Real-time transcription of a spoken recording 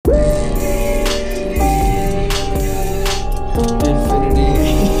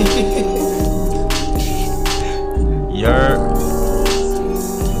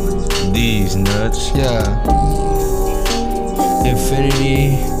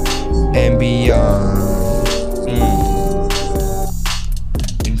and beyond.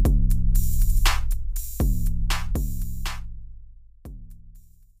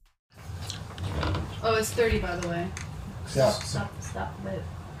 Oh, it's 30 by the way. Yeah. Stop. Wait.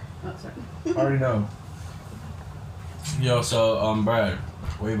 Oh, sorry. I already know. Yo, so Brad,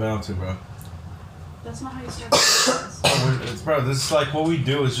 what you been up to, bro? That's not how you start this. Bro, this is like what we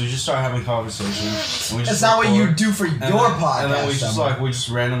do is we just start having conversations. That's not what you do for your podcast. And then we just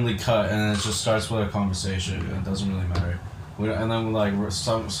randomly cut, and it just starts with a conversation. And it doesn't really matter. And then like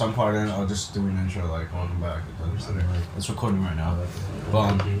some part in, I'll just do an intro like welcome back. It doesn't matter. It's recording right now.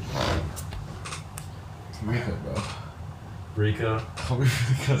 Rico, bro. Rico.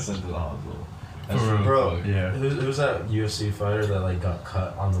 Rico sent to the hospital. Bro, yeah. Who's that UFC fighter that like got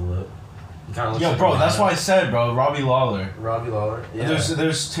cut on the lip? He kind of looks Yo, like bro, a that's rhino. why I said, bro. Robbie Lawler. Yeah.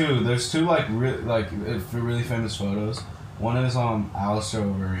 There's two like really famous photos. One is Alistair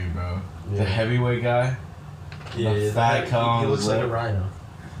Overeem, bro. Yeah. The heavyweight guy. Yeah, the fat he looks like a rhino.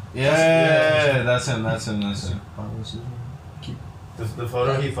 Yeah, that's him. The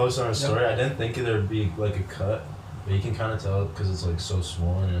photo he posted on his story, I didn't think there'd be like a cut, but you can kind of tell because it's like so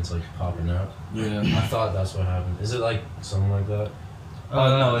swollen and it's like popping out. Yeah. I thought that's what happened. Is it like something like that?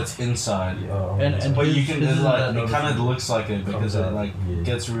 No, it's inside. But you can it kind of looks like it because it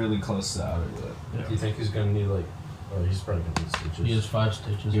gets really close to the outer lip. Yeah. Do you think he's gonna need like? Oh, he's probably gonna need stitches. He has 5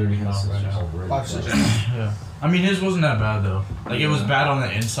 stitches. He already has right now. 5 stitches. Yeah. I mean, his wasn't that bad though. Like it was bad on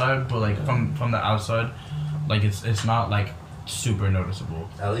the inside, but like from the outside, like it's not like super noticeable.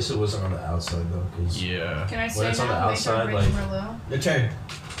 At least it wasn't on the outside though, cause yeah. Can I when say it's on the now? outside, like Your turn.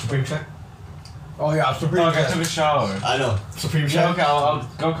 Supreme check. Oh yeah, Supreme Dog, I check. took a shower. I know. Supreme Yeah, check. okay, I'll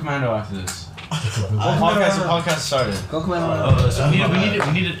go commando after this. Podcast started. Go command.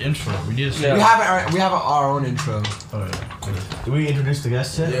 We need an intro. We need a Yeah. We have our own intro. Oh yeah. Do we introduce the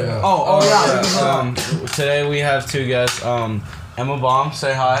guests yet? Yeah. Oh yeah. Today we have two guests. Emma Baum,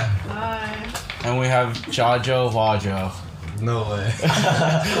 say hi. Bye. And we have Jajo Wajo. No way.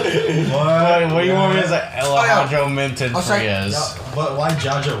 What you want me to say? Alejandro Minton I'll say- Frias. But why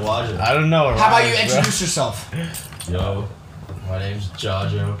Jaja Waja? I don't know. How about you rhymes, bro. introduce yourself? yo, my name's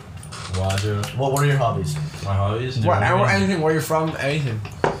Jajo Wajo. What are your hobbies? My hobbies? Or anything, where you're from, anything.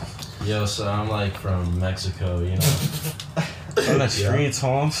 Yo, so I'm like from Mexico, you know. From the streets,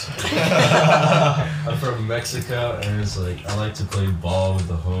 Holmes. I'm from Mexico, and it's like I like to play ball with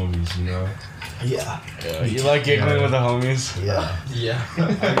the homies, you know. Yeah. You like giggling with the homies? Yeah. Yeah.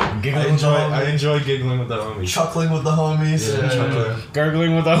 I I enjoy giggling with the homies. Chuckling with the homies. Yeah.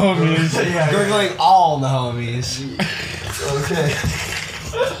 Gurgling with the homies. Gurgling all the homies. Okay.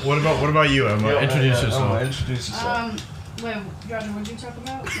 What about you, Emma? Introduce yourself. Introduce yourself. Wait, Roger, what'd you talk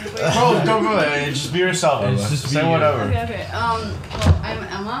about? Bro, don't go ahead. Just be yourself, Emma. Just be Say you. whatever. Okay. Well, I'm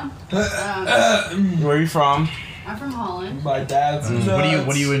Emma. Where are you from? I'm from Holland. My dad's.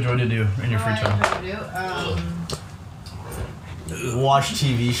 What do you enjoy to do in your free What I time? enjoy to do? Watch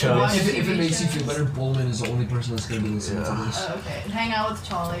TV shows. Watch If it TV makes you shows. feel better, Bullman is the only person that's gonna be listening to this. Okay. Hang out with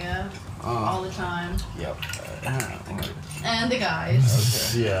Talia all the time. Yep. And the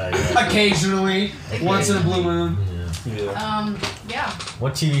guys. Yeah, yeah. Occasionally, once in a blue moon. Yeah.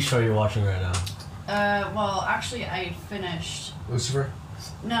 What TV show are you watching right now? Well, actually, I finished. Lucifer.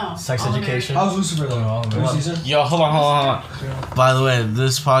 No. Sex All Education? How's Lucifer though? Oh, New season? Yo, hold on. By the way,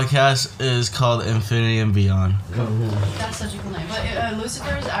 this podcast is called Infinity and Beyond. That's such a cool name. But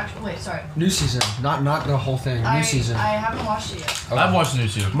Lucifer is actually. Wait, sorry. New season, not the whole thing. New season. I haven't watched it yet. I've watched New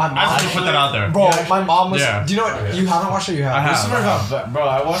Season. My I just mom- put that out there. Bro, my mom was. Yeah. Do you know what? You haven't watched it? You have. I have. Lucifer, bro,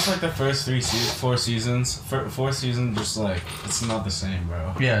 I watched like the first 4 seasons. Fourth season, just like it's not the same,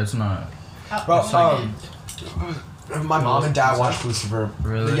 bro. Yeah, it's not. Bro, Oh, my mom and dad watched Lucifer.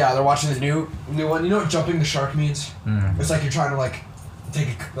 Really? Yeah, they're watching the new one. You know what jumping the shark means? Mm. It's like you're trying to like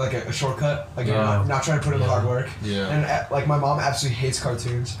take a shortcut. Like you're Yeah. not trying to put in the hard work. Yeah. And like my mom absolutely hates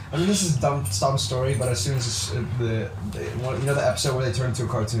cartoons. I mean, this is a dumb story, but as soon as it's, the episode where they turn into a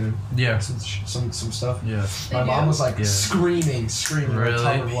cartoon, Yeah. some stuff. Yeah. My mom was like Yeah. screaming, Really?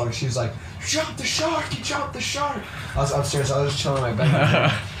 like tongue of water. She was like, "Jump the shark! You jumped the shark!" I was upstairs. I was just chilling in my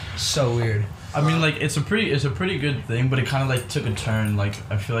bed. So weird. I mean, like it's a pretty good thing, but it kind of like took a turn. Like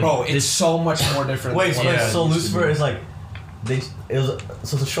I feel like Bro, it's so much more different. Wait, than so, what Yeah, it so used to Lucifer be. is like,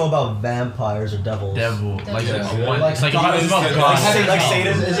 so it's a show about vampires or devils. devil. Like Yeah. it's like God. it's about Like, God. Like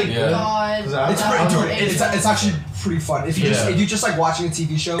Satan, is it Yeah. good? God. It's pretty, dude. It's actually pretty fun. If you just like watching a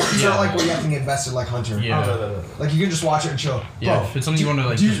TV show, it's not like where you have to get invested like Hunter. Yeah. Like you can just watch it and chill. Yeah, Bro, if it's something you want to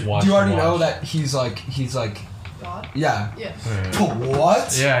like do you, just watch. do you already watch. know that he's like God. yeah. Yeah.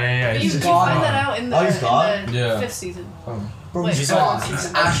 What? Yeah. You He's can God. find that out in Oh, he's God? the Yeah. 5th season. Bro, Wait, he's so God. was he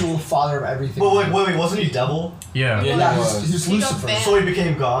He's the- actual father of everything. But wait, wasn't he devil? Yeah. Yeah. Yeah, he he's was. He got Lucifer. banned. So he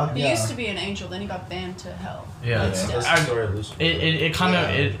became God? He Yeah. used to be an angel, then he got banned to hell. Yeah. Like, That's still. the story of Lucifer. It kind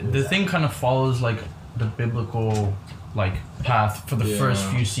of the thing kind of follows like the biblical like path for the Yeah. first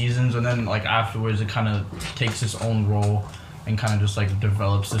few seasons, and then like afterwards it kind of takes its own role and kind of just like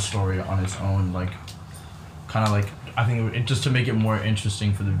develops the story on its own, like kind of like I think it just to make it more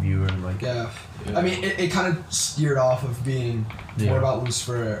interesting for the viewer, like Yeah. Yeah. I mean, it kind of steered off of being Yeah. more about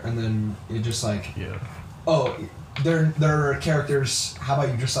Lucifer, and then it just like, yeah, oh, there are characters. How about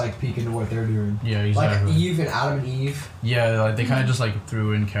you just like peek into what they're doing? yeah, Like exactly. Eve and Adam and Eve. Yeah, like they kind of just like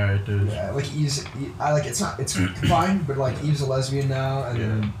threw in characters. Yeah, like I like it's not it's fine, but like Eve's a lesbian now, and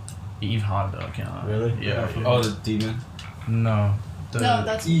then Eve hot though, I can't lie. Really? Yeah. Oh, the demon. No. No,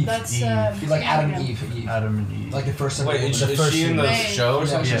 that's Eve. that's Eve. like Adam and yeah. Eve. Adam and Eve. Like the first. Wait, is, episode. is she in the Maeve. show or Yeah,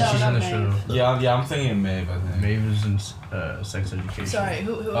 something? yeah, No, she's in not the show. Maeve. Yeah, I'm thinking of Maeve, I think. Maeve is in Sex Education. Sorry,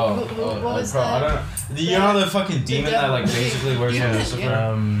 who Oh, what was bro, I that? don't know. You know the fucking demon that like basically works Yeah, for Lucifer?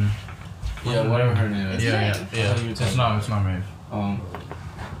 yeah. Yeah, whatever her name is. It's Yeah, Maeve. yeah, I thought you were It's talking not Maeve.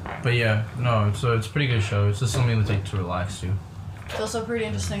 But yeah, no, it's a pretty good show. It's just something to take to relax to. It's also pretty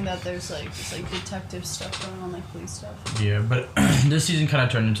interesting that there's like this like detective stuff going on, like police stuff. Yeah, but this season kind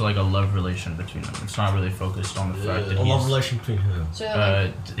of turned into like a love relation between them. It's not really focused on the fact that A love he's relation between who? So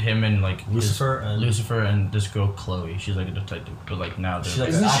like, him and like Lucifer and- Lucifer and this girl Chloe. She's like a detective, but like now they're She's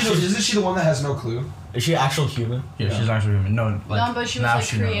like, like- Isn't she the one that has no clue? Is she an actual human? yeah, she's actually human. No, like no, but she was now like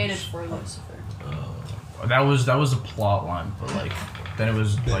she created knows. for Lucifer. That was a plot line, but like then it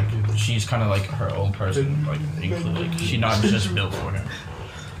was like she's kind of like her own person, like include like she's not just built for him.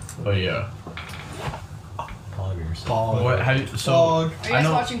 But yeah, Ball. what have you? So Are you I guys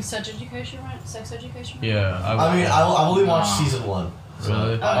know. watching Sex Education? Right? Sex Education? Right? Yeah, I mean, I've only watched Nah. season 1.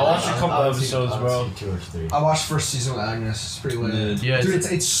 Really? I watched a couple I've seen- episodes, I've bro. seen 2 or 3. I watched first season with Agnes. It's pretty lit. Yeah, Dude,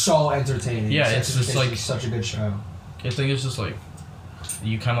 it's so entertaining. Yeah, Sex it's just Education like- is such a good show. I think it's just like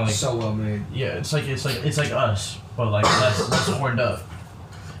you kind of like So well made. yeah, it's like us, but like less horned up.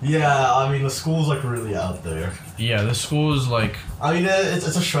 Yeah, I mean, the school's like really out there. Yeah, the school is like I mean, it's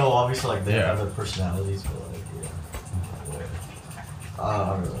a show, obviously, like they Yeah. have their personalities, but like, yeah. I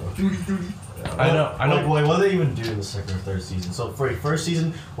don't know. Yeah, I know- Like, wait, what did they even do in the second or third season? So for first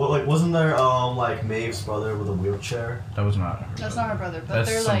season, wasn't there like Maeve's brother with a wheelchair? that was not her. That's brother. not her brother, but That's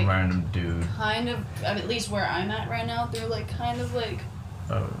they're some like random dude. kind of. I mean, at least where I'm at right now, they're like kind of like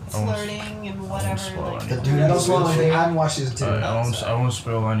I won't- flirting and whatever. spoil Like, anything. Dude, I don't spoil anything. I haven't watched season 2. I won't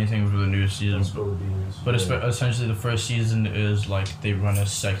spoil anything for the new season. But essentially, the first season is like they run a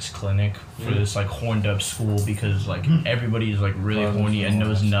sex clinic for this like horned up school because like everybody is like really horny and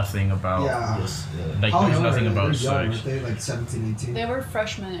knows nothing about Yeah. Yes. Yeah. like How knows young nothing are they? about They're young, sex. aren't they? Like 17, 18? they were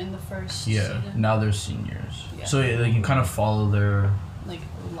freshmen in the first Yeah, season. now they're seniors. Yeah. So yeah, like you kind of follow their Like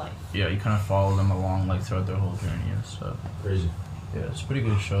life. you kind of follow them along like throughout their whole journey and stuff. Crazy. Yeah, it's a pretty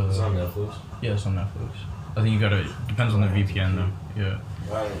good show. It's Though. on Netflix. Yeah, it's on Netflix. I think you gotta depends on the VPN though. Yeah.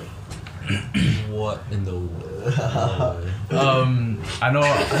 What in the world?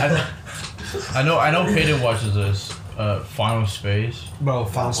 I know Peyton watches this. Final Space. Bro,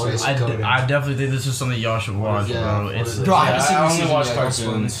 Final Space. I goated. definitely think this is something y'all should watch, Yeah, bro. what It's is it? Bro, I Yeah, haven't seen I the only season watch yet. Don't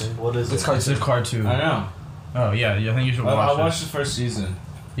spoil cartoons. anything. What is It's it? cartoon. it's a cartoon. I know. Oh yeah, I think you should watch I it. watched the first season,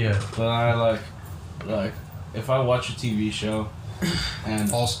 Yeah. but I like if I watch a TV show,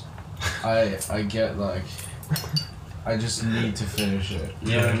 and Also, I get like, I just need to finish it.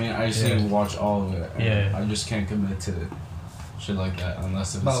 You know what I mean? I just Yeah. need to watch all of it. And Yeah. I just can't commit to shit like that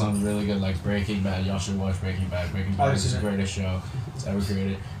unless if Bro. it's something really good like Breaking Bad. Y'all should watch Breaking Bad. Breaking Bad I've is the seen it. greatest show it's ever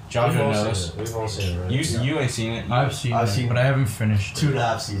created. We've Joshua all knows. seen it. We've all seen it, right? You ain't seen it. I've seen I've it, seen but I haven't finished.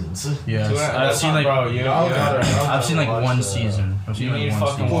 2.5 seasons. Yeah, Two- I've that's seen not- like bro, you Y'all you- gotta- y'all I've seen like gotta one watch season. I've seen You like need to one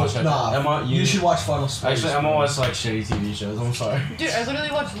fucking season. watch it. nah, Emma, you should watch Final Space. Actually, I'm gonna watch like shitty TV shows. I'm sorry. Dude, I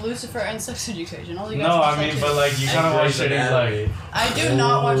literally watched Lucifer and Sex Education. All you guys No, watch I mean, that but too. like you And kind of watch Grey's shitty Anatomy. like. I do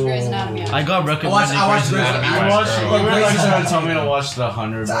not watch Grey's Anatomy. I got recommended I watched Grey's Grey's Anatomy Anatomy. by You a watched. girl. Like, We're Grey's like trying to Anatomy. tell me to watch The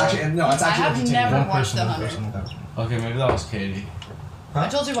 100. It's Bro. actually, no, it's I actually have entertaining. never One watched person, The one 100. person. Okay, maybe that was Katie. I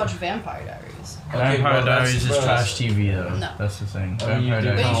told you to watch Vampire Diaries. Vampire bro, that's- Diaries is bro, trash TV though. No. That's the thing. I mean, you Vampire do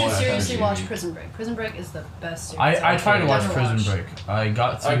But you Diaries. should watch seriously that watch TV. Prison Break. Prison Break is the best series. I tried to watch Never Prison watched. Break. I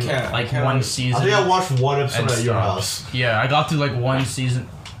got I through can't- like I can't one like- season. I think I watched one episode and at your stopped. house. Yeah, I got through like one season.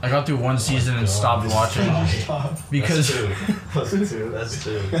 I got through one season and stopped watching because That's two. That's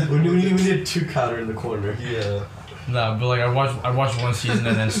two. We need 2 counter in the corner. Yeah. nah, but like I watched one season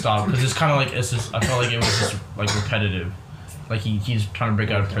and then stopped because it's kind of like it's just I felt like it was just like repetitive. Like he's trying to break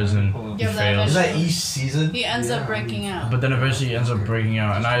out of prison. He Yeah, but fails. Is that each season? He ends up breaking out. But then eventually he ends up breaking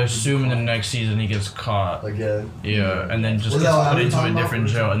out, and I assume in the next season he gets caught. Again. Yeah, and then just Was gets that what put I'm into a talking about? different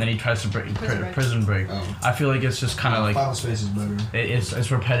jail, and then he tries to break prison break. Oh. I feel like it's just kind of like Final Space is better.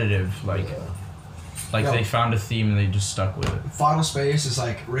 it's repetitive. Like Yo. they found a theme and they just stuck with it. Final Space is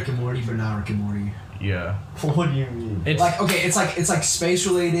like Rick and Morty, but not Rick and Morty. Yeah, What do you mean? it's Like okay, it's like space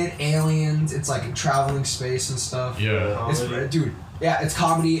related, aliens. It's like traveling space and stuff. yeah. It's dude. Yeah, it's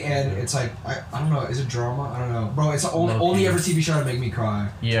comedy and it's like I don't know. Is it drama? I don't know, bro. It's the only ever TV show to make me cry.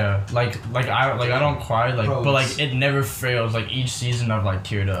 Yeah, like I don't cry like, Bro, but like it never fails. Like each season I've like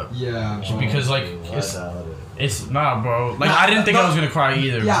teared up Yeah. because like I it's doubt it. it's nah, bro. Like Nah, I didn't think I bro. was gonna cry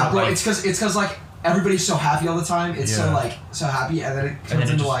either. Yeah, but, bro. like, It's cause like everybody's so happy all the time. It's so Yeah. like so happy, and then it and turns then it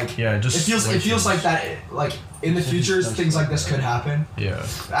into just, like yeah, it just feels switches. like that. Like in the future, things like this could happen. Yeah,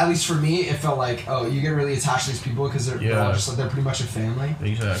 At least for me, it felt like oh, you get really attached to these people because they're all Yeah. just like they're pretty much a family.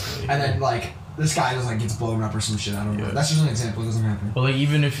 exactly. And then like this guy just like gets blown up or some shit. I don't know. Yeah. That's just an example. It doesn't happen. But like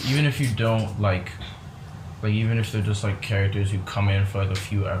even if you don't like even if they're just like characters who come in for like a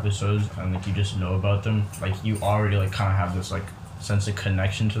few episodes and like you just know about them, like you already like kind of have this like sense of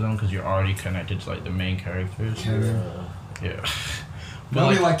connection to them because you're already connected to like the main characters. Kevin. Yeah. I But don't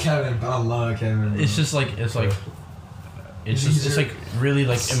like really like Kevin, but I love Kevin. it's just like it's He's like really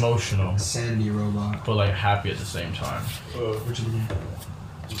like emotional, Sandy robot. but like happy at the same time. Which is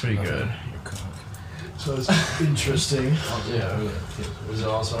It's pretty good. So it's interesting. Yeah. Is it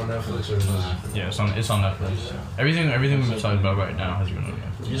also on Netflix or is it? Yeah, it's on Netflix. Everything we're talking about right now has been on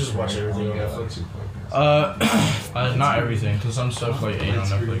Netflix. You just watch everything on Netflix? Not everything, cause some stuff like ain't on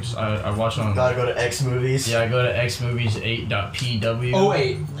Netflix. I watch on. Gotta go to X movies. Yeah, I go to xmovies8.pw. Oh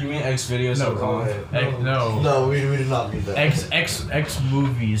wait. You mean X videos? No, no. No, we did not mean that.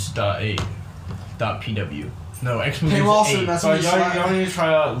 xmovies.8.pw. No, xmovies8. Hey Wilson, that's So what y'all need to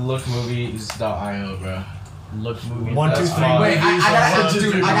try out lookmovies.io, bro. Look movies. 1, 2, 3. That's fine. Wait, I gotta,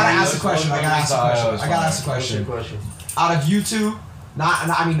 dude, I gotta ask a Look question. I gotta ask a question. I gotta ask a What's your question. question? Out of you two,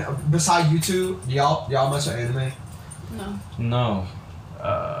 I mean, beside you two, y'all mess with anime? No. No.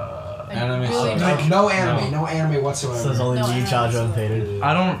 I Anime really sucks. don't. No anime, no anime Says whatsoever. only No, me, I Chajo, know. and Pated.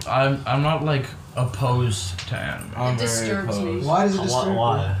 I'm not like opposed to anime. I'm It very disturbs me. opposed. Why does it disturb you?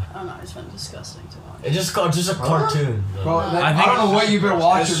 Why? I don't know. It's been disgusting to watch. It's just a cartoon. Bro, I I think- don't know what you've been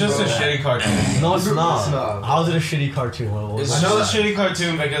watching, It's just bro. a shitty cartoon. No, it's not. not. How's it a shitty cartoon? What was It's it? just a shitty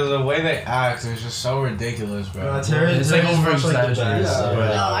cartoon because the way they act is just so ridiculous, bro. Terry, It's like Terry's over watched, like, the exaggerated. best, Yeah. like,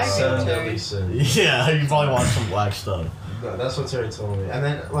 No, I agree Seven with Terry. Deadly Sins. Yeah, you probably watched some black stuff. No, that's what Terry told me. And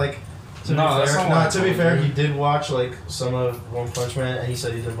then, like, to No, be that's fair, not what I to be told fair, you. he did watch like some of One Punch Man, and he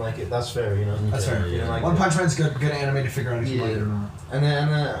said he didn't like it. That's fair, you know. That's fair. He didn't like One it. Punch Man's good anime to figure out if you Yeah. like it or not. And then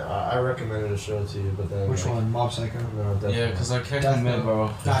I recommended a show to you, but then Which like, one? Mob Psycho? No, definitely. Yeah, because I can't Death commit, Note. bro.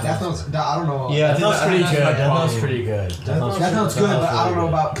 Nah, Death Note's. I don't know. Yeah, Death Note's pretty that's good. my Death Note's problem. pretty good. Death Note's Death Note's good, but I don't know really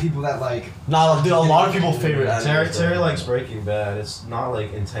about people that like. Nah, dude, a lot of people favorite anime. Terry likes Breaking Bad. It's not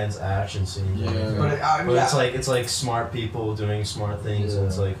like intense action scenes. or Yeah. anything. But But yeah. it's like smart people doing smart things, and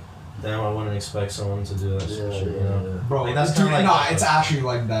it's like, damn, I wouldn't expect someone to do that shit, you know. Bro, Like, that's dude, kinda like no, that, it's though. actually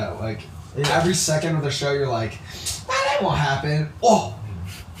like that. Like Yeah. every second of the show, you're like, that won't happen. Oh,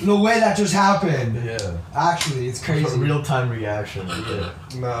 the way that just happened. Yeah. Actually, it's crazy. Real time reaction. Yeah.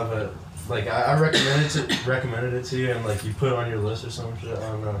 No, but like I recommended it to you, and like you put it on your list or some shit. I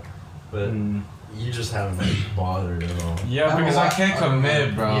don't know, but you just haven't like bothered at all. Yeah, because I can't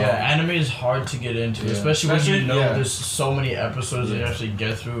commit, bro. Yeah, anime is hard to get into, Yeah. especially when you know yeah. there's so many episodes that you actually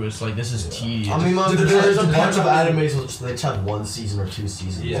get through. It's like this is tedious. I mean, Dude, there's a depends bunch of on- animes which they just have 1 season or 2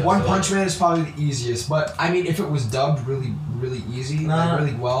 seasons. Yeah. One so, Punch Man is probably the easiest, but I mean, if it was dubbed really easy, No, like no.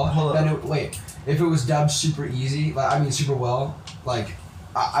 really well, Hold then if it was dubbed super easy, like I mean super well, like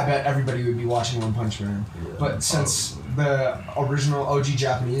I bet everybody would be watching One Punch Man. Yeah. But since the original OG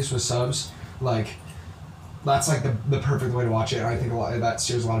Japanese was subs, like that's like the perfect way to watch it, and I think a lot that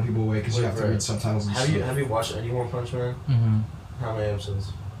steers a lot of people away because you Wait, have to right. read subtitles and stuff. Have you watched any One Punch Man? Mm-hmm. How many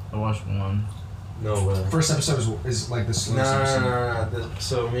episodes? I watched one. No way. First episode is like the No, slowest no, no, episode. no, no.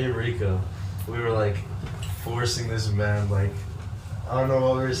 So me and Rico, we were like forcing this man, like, I don't know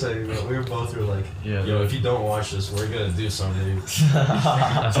what we were saying, but we both were like, Yeah. yo, if you don't watch this, we're gonna do something.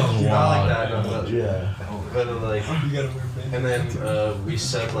 That sounds Not wild. like that, no, but, Yeah. but like, and then we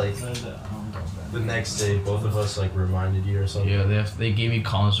said like the next day, both of us like reminded you or something. Yeah, they gave me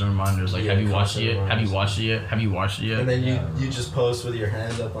constant reminders like, Yeah, have you watched constant it yet? Have you reminders. watched it yet? Have you watched it yet? And then you just post with your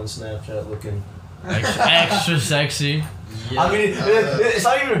hand up on Snapchat looking. Extra sexy. Yeah. I mean, it's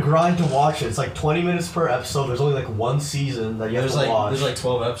not even a grind to watch it. It's like 20 minutes per episode. There's only like one season that you have to watch. There's like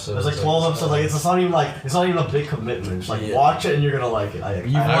 12 episodes. There's like 12 episodes. Like it's not even a big commitment. Just like watch it and you're gonna like it.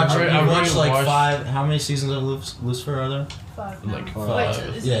 You watched really like watched- 5. How many seasons of Lucifer are there? 5. Like now. 5.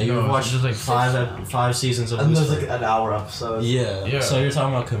 Wait, is Yeah, it- you No, watched it's just like 5 seasons of And there's Lucifer. like an hour episode. Yeah. So you're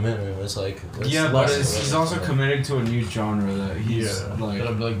talking about commitment. It's like Yeah, but less he's than also that. committing to a new genre that he's like. that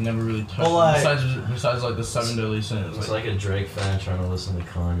I've like never really touched. Well, like- besides like the 7 Deadly Sins. It's like a Drake fan trying to listen to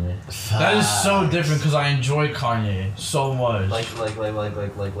Kanye. That is so different because I enjoy Kanye so much. Like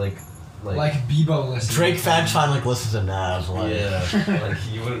Bebo listen. Drake fan trying to like listen to Nas. Like, yeah, like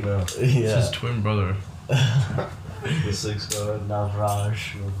you wouldn't know. It's yeah. his twin brother. The 6 God. Navraj.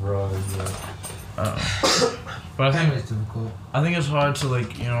 But I think It's difficult. it's hard to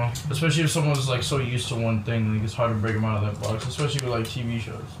like especially if someone's like so used to one thing, like it's hard to break them out of that box, especially with like TV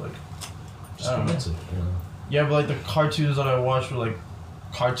shows. Like Just I don't know. convince it, you know. Yeah, but like the cartoons that I watched were like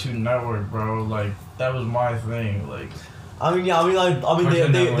Cartoon Network, bro. Like that was my thing. Like I mean,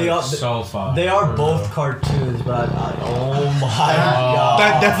 Cartoon they Network are so far. they are For both real. cartoons, but oh my god,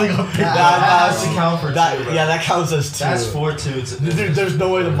 that definitely got picked that has to count for that. two, bro. Yeah, that counts as 2. That's 4 2. There's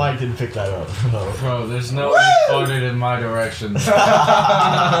no way the mic didn't pick that up. No. Bro, there's no way he farted in my direction. You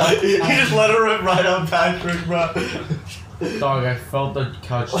just let her rip right on Patrick, bro. Dog, I felt the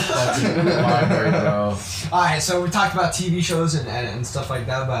couch fucking vibrate, bro. Alright, so we talked about TV shows and stuff like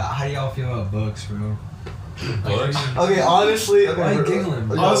that, but how do y'all feel about books, bro? Books? Okay, honestly, Why are you giggling,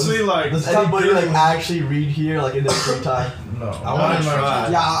 bro? Honestly, like, does anybody like actually read here, like in their free time? no. I want to try.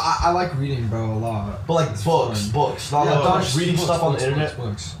 Yeah, I like reading, bro, a lot. But like books, not Yeah, like just reading books, stuff on books, the internet.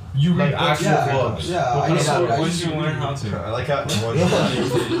 Books. You read Like, actual yeah, books. Yeah, What I kind used of to- books? I when used did to you learn read- how to? I like how these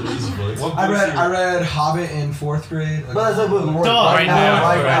books. What I books read you I read Hobbit in 4th grade. But that's like right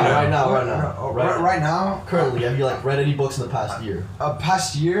Right now. Right now, Currently, have you like read any books in the past year?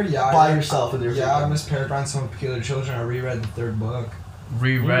 past year, yeah. By yourself in your free Yeah, I time? Miss Peregrine's Some Peculiar Children. I reread the 3rd book.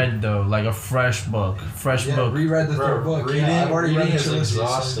 Reread though, like a fresh book. Yeah, reread the 3rd book. Reading, Yeah, I've already read reading the is trilogy, so-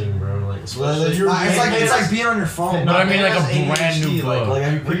 exhausting, bro. Like, Well, especially you're- Nah, it's like being on your phone. No, I mean like a Has brand new ADHD, book. Like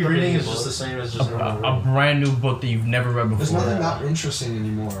have you picked up reading any is just the books? same as just normal A reading. brand new book that you've never read before. There's nothing that interesting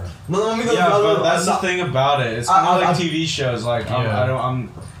anymore. No, I mean Yeah, but that's the thing about it. It's kind of like I- TV shows. Like Yeah.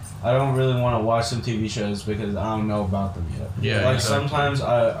 I don't really want to watch some TV shows because I don't know about them yet. Yeah, Like exactly. sometimes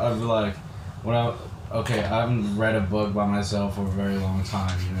I'd be like, I haven't read a book by myself for a very long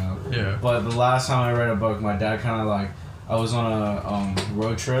time, you know. Yeah. But the last time I read a book, my dad kind of like, I was on a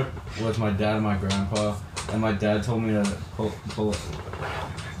road trip with my dad and my grandpa, and my dad told me to pull.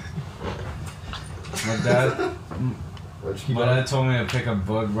 My dad told me to pick a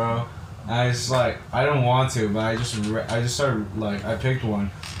book, bro. And I just like, I don't want to, but I just started like, I picked one,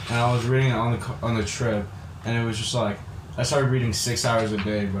 and I was reading it on the trip, and it was just like, I started reading 6 hours a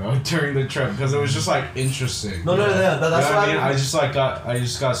day, bro, during the trip because it was just like interesting. No, that's You know what what I mean. I I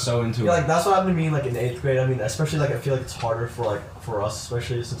just got so into Yeah, it. like that's what happened to me like in 8th grade. I mean, especially like I feel like it's harder for us,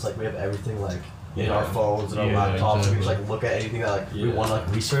 especially since like we have everything like in our phones and our Yeah, laptops. exactly. We just like look at anything that like we Yeah. want to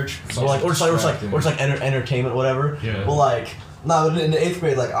like research, So or like distracting. entertainment, whatever. Yeah. But like. No, in the 8th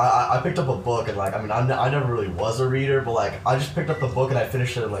grade, like I picked up a book and like I mean I never really was a reader, but like I just picked up the book and I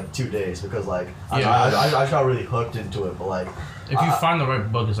finished it in like 2 days because like I got really hooked into it. But like If you find the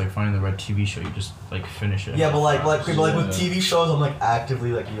right book, it's like finding the right TV show. You just like finish it. yeah, but like with Yeah. TV shows, I'm like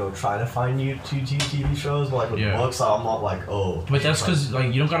actively like trying to find new TV shows. But like with Yeah. books, I'm not like But that's because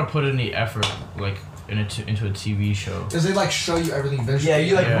like you don't gotta put any effort like into a TV show. Because they like show you everything visually. yeah,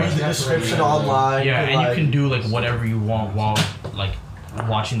 you like Yeah. read the description Yeah. online. Yeah, and like, you can do like whatever you want while like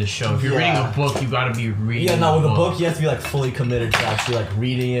watching the show. If you're reading Yeah. a book, you gotta be reading. Yeah, no, with the a book you have to be like fully committed to actually like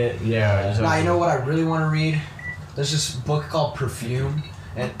reading it. Yeah, exactly. Now you know what I really want to read? There's this book called Perfume,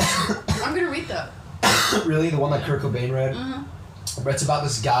 and I'm gonna read that. really the one that Kurt Cobain read. Mm-hmm. But it's about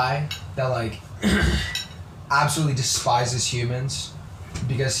this guy that like absolutely despises humans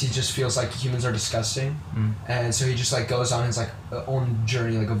because he just feels like humans are disgusting, and so he just like goes on his like own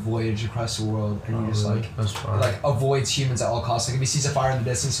journey, like a voyage across the world, and he just that's fine. like avoids humans at all costs. Like if he sees a fire in the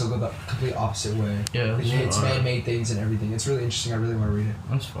distance, he'll go the complete opposite way. Yeah, He hates fine. man-made things and everything. It's really interesting. I really want to read it.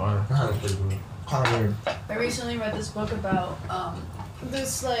 That's fine. Kind of weird. I recently read this book about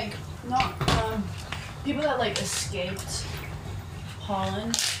this like not people that like escaped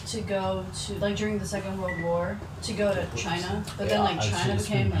Holland to go to like during the Second World War to go to China, but then like China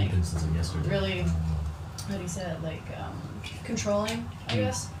became like really how do you say it like controlling, I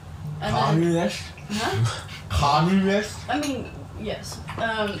guess. And then, Communist? huh? Communist? I mean, yes.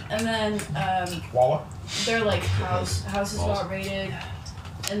 And then Walla? their like houses got raided,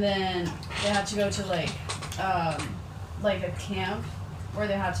 and then they had to go to like like a camp where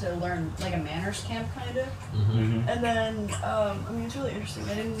they had to learn like a manners camp kind of. Mm-hmm. And then I mean it's really interesting.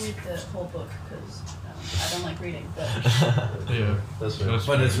 I didn't read the whole book because I don't like reading, but Yeah. That's right.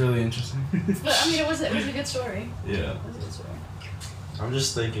 But it's really interesting. but I mean it was a good story. Yeah. It was a good story. I'm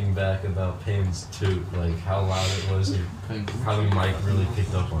just thinking back about Payne's toot, like how loud it was and how the mic really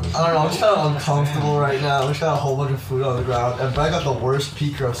picked up on it. I don't know, I'm just kind of uncomfortable right now. There's got a whole bunch of food on the ground, and I got the worst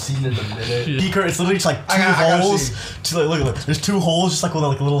peeker I've seen in a minute. Peeker, it's literally just like two I gotta holes. see. Look, there's 2 holes just like with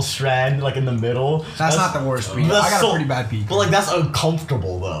like a little strand like in the middle. That's not the worst peak. That's I got so- a pretty bad peak. But like that's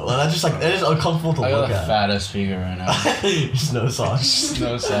uncomfortable though. Like, that's just like it is uncomfortable to I look got the at. fattest speaker right now. Just no sauce.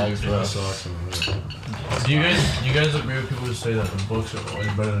 No socks, bro. That's awesome. Do you guys agree with people who say that the books are always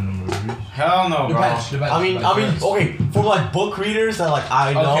better than the movies? Hell no, bro. Depends. I mean, okay, for like book readers that like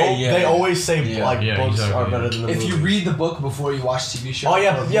I know, Okay, yeah. they always say Yeah. like Yeah, books exactly, are yeah. better than the If movies. you read the book before you watch TV show. Oh,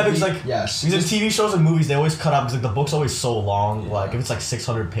 yeah, or yeah, movie, because, like, yes. Because in TV shows and movies, they always cut out because like the book's always so long. Like if it's like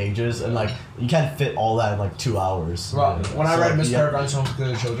 600 pages, and like you can't fit all that in like 2 hours. Well, when I So, read Miss yeah. Peregrine's Home for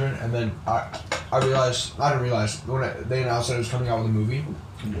the Children, and then I realized, I didn't realize, when they announced that it was coming out with a movie,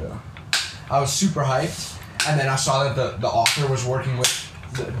 Yeah. I was super hyped, and then I saw that the author was working with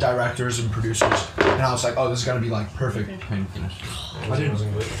the directors and producers, and I was like, oh, this is gonna be like perfect. Payne finished. I didn't.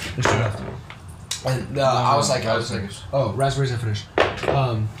 There's two left. And I was like, oh, Raspberries are finished.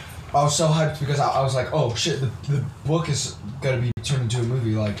 I was so hyped because I was like, oh shit, the book is gonna be turned into a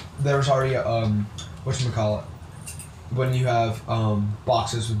movie. Like there was already whatchamacallit, when you have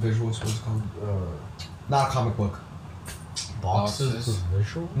boxes with visuals. What's it called? Not a comic book. Boxes.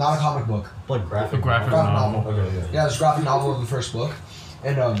 Visual? Not a comic book. Like A graphic. graphic Graphic novel. novel. Okay, yeah. Yeah, it's a graphic novel of the first book,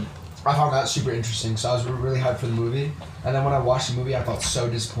 and I found that super interesting. So I was really hyped for the movie, and then when I watched the movie, I felt so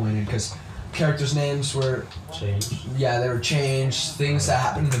disappointed because characters' names were Changed. they were changed. Things that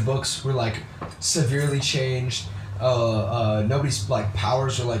happened in the books were like severely changed. Nobody's like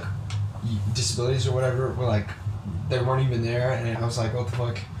powers or like disabilities or whatever were like they weren't even there, and I was like, what the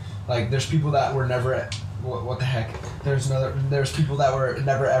fuck? Like there's people that were never. What the heck? There's people that were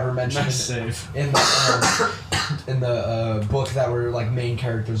never ever mentioned That's safe. in the book that were like main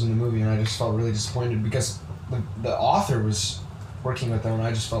characters in the movie, and I just felt really disappointed because the author was working with them, and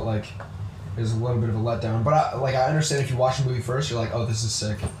I just felt like it was a little bit of a letdown. But I understand if you watch the movie first, you're like, oh, this is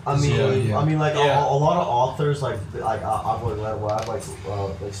sick. I mean, Yeah. I mean, like Yeah. a lot of authors, like I've like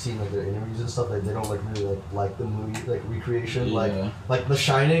seen like their interviews and stuff. Like they don't like really like the movie like recreation. Yeah. Like The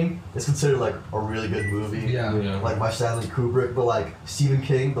Shining is considered like a really good movie. Yeah. Like by Stanley Kubrick, but like Stephen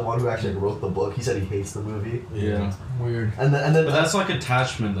King, the one who actually wrote the book, he said he hates the movie. Yeah. Weird. And then But that's like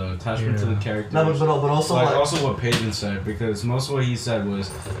attachment though. Attachment to the character. no, but also like like also what Peyton said, because most of what he said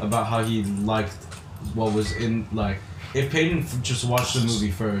was about how he liked what was in like. If Peyton just watched the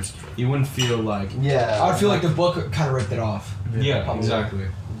movie first, he wouldn't feel like. yeah. I would feel like the book kind of ripped it off. Yeah, probably. exactly.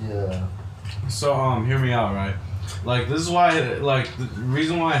 Yeah. So hear me out, right? Like this is why, like the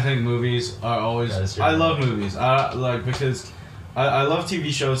reason why I think movies are always. That's your I love movies. I like because I love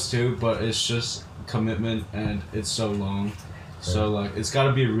TV shows too, but it's just commitment and it's so long. So like it's got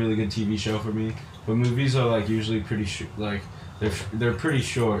to be a really good TV show for me. But movies are like usually pretty like they're pretty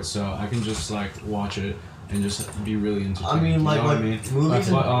short, so I can just like watch it and just be really entertained. I mean, like, you know what I mean? movies.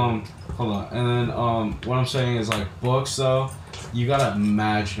 But hold on, and then what I'm saying is like books though, you gotta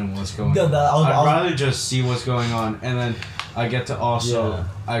imagine what's going Yeah, on. that- I was- I'd rather just see what's going on, and then I get to also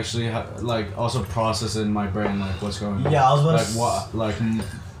actually also process in my brain like what's going on. Yeah, I was about Like to what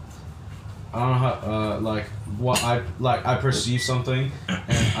I don't know how like what I perceive something and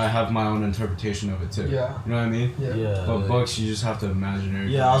I have my own interpretation of it too. Yeah. You know what I mean? Yeah. But books you just have to imagine everything.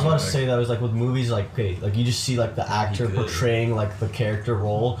 Yeah, I was about to like, say that. It was like with movies, like okay, like you just see like the actor good. portraying like the character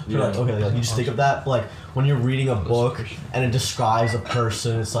role. So you're like, Yeah. okay, like, you just think of that. But like when you're reading a book and it describes a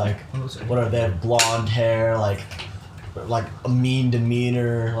person, it's like whatever they have blonde hair, like a mean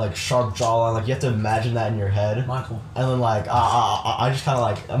demeanor, like sharp jawline. Like you have to imagine that in your head. Michael. And then like I just kind of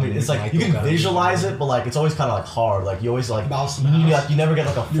like I mean it's like you can visualize it, but like it's always kind of like hard. Like you always like Mouse. you never get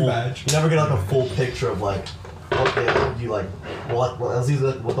like a Your full badge. you never get like a full picture of like what they you like what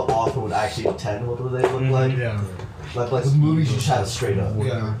the author would actually intend. What do they look like? Yeah. Like with movies you just have it straight up.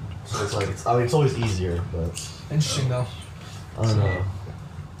 Yeah. So it's like I mean it's always easier, but Interesting though. I don't know.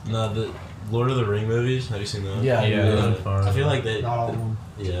 No, the Lord of the Ring movies. Have you seen those? Yeah, I feel like they. Not all of them.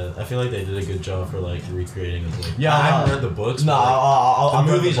 Yeah, I feel like they did a good job for like recreating it. Like, Yeah, I haven't no. read the books. No, but, like, I've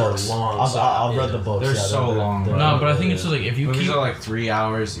the read the movies are books. long. I've, so, I've read yeah. the books. They're yeah, so long, bro. No, but I think it's just like if you movies keep are like 3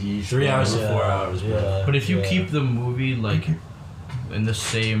 hours each. 3 bro. hours to Yeah. 4 hours. Bro. Yeah. But if you Yeah. keep the movie like in the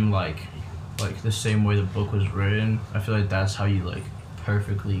same like the same way the book was written, I feel like that's how you like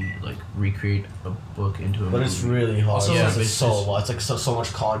perfectly like recreate a book into a movie. But it's really hard. Also, Yeah, yeah, it's it's so much. It's like so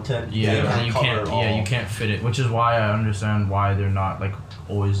much content. Yeah, and you cover can't. it all. Yeah, you can't fit it, which is why I understand why they're not like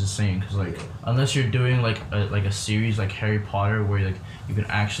always the same. Because like unless you're doing like a series like Harry Potter, where like you can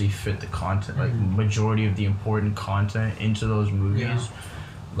actually fit the content, like majority of the important content into those movies. Yeah.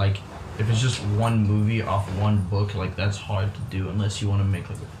 Like if it's just one movie off one book, like that's hard to do unless you want to make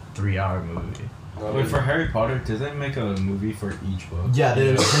like a 3-hour movie. Wait, for Harry Potter, did they make a movie for each book? Yeah,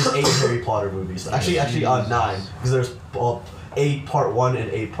 there's 8 Harry Potter movies. Actually, 9 because there's 8 part 1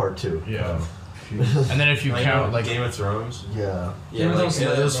 and 8 part 2. Yeah. And then if you count like Game of Thrones. Yeah. Yeah, Game of like,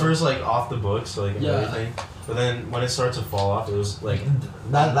 Thrones, it was first like off the books, like and Yeah. everything. But then when it started to fall off, it was like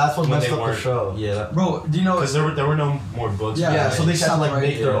That's what when messed they up the weren't. show. Yeah, Bro, do you know? because there were no more books. Yeah, Yeah, so they had to Stop like right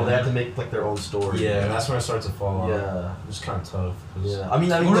make their own. there. They had to make like their own story. Yeah, and that's when it started to fall off. Yeah. It was kind of tough. 'cause- Yeah. I mean,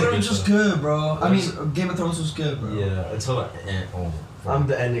 Lord of like, the Rings was good, bro. I It mean, was- Game of Thrones was good, bro. Yeah, until the end.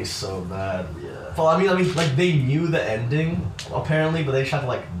 the ending's so bad. Yeah. Well, I mean, like they knew the ending apparently, but they tried to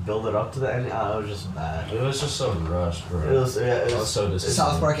like build it up to the ending. It was just bad. It was just so rushed, bro. It was. Yeah. It I was was. so disappointed.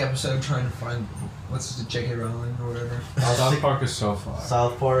 South Park episode trying to find what's the J.K. Rowling or whatever. South Park is so far.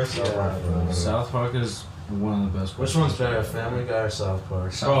 South Park. South Park, bro. South Park is one of the best. Which one's better, Family Guy or South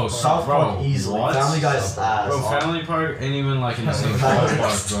Park? Bro, South Park bro, easily. what? Family Guy's South Park. ass. Bro, Family Park ain't even like in the same Family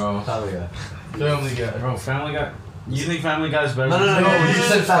ballpark, bro. Family Guy. Family Guy. Bro, Family Guy. You think Family Guy's better? No, than you just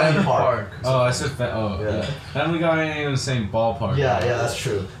said Family Park. Oh, I said Yeah. yeah. Family Guy ain't even in the same ballpark. Yeah, that's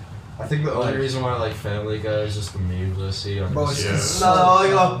true. I think the only Like- reason why I like Family Guy is just the memes I see on Bro, Instagram. it's No,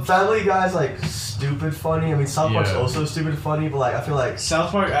 you know, Family Guy's like stupid funny. I mean, South Park's Yeah. also stupid funny, but like I feel like South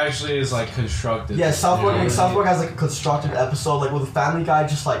Park actually is like constructed. yeah, South Park. You know? South Park has like a constructed episode. Like with Family Guy,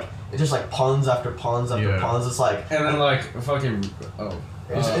 just like it's just like puns after puns after Yeah. puns. It's like And then like fucking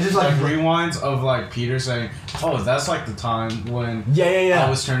It's just like- rewinds of like Peter saying, "Oh, that's like the time when yeah. I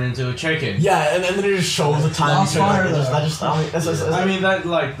was turned into a chicken." Yeah, and then it just shows the time. Lost you took, Fire, like, though. I mean, it's I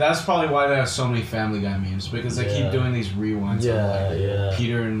mean that's probably why they have so many Family Guy memes because they Yeah. keep doing these rewinds Yeah, of like yeah.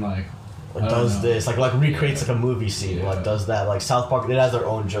 Peter and like I don't does know. this like recreates like a movie scene, Yeah. like does that. Like South Park, it has their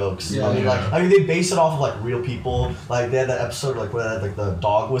own jokes. Yeah. I mean they base it off of like real people. Like they had that episode like where they had like the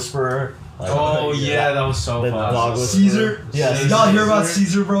dog whisperer. Like, Oh yeah, that was so the fun. dog whisperer. Caesar. Yeah, Caesar. Y'all hear about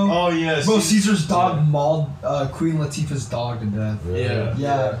Caesar, bro? Oh yes. Bro, Caesar's dog mauled Queen Latifah's dog to death. Yeah.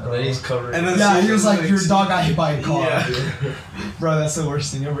 Yeah, bro. And he's covered. And then Yeah, he Caesar was like, makes- your dog got hit by a car. Yeah. Bro, that's the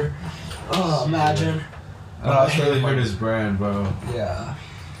worst thing ever. Oh, imagine. That really hurt his brand, bro. Yeah.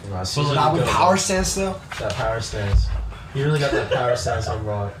 Nah, Caesar Not with good, power bro. stance, though. That power stance. He really got that power stance on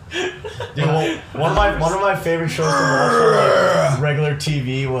rock. Dude, well, one of my favorite shows to watch on like, regular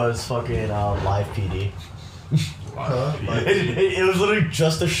TV was fucking Live PD. It was literally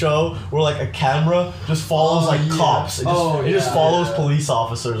just a show where like a camera just follows like yeah. cops. It just Yeah, follows yeah. police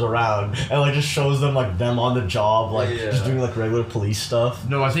officers around and like just shows them like them on the job, like Yeah. just doing like regular police stuff.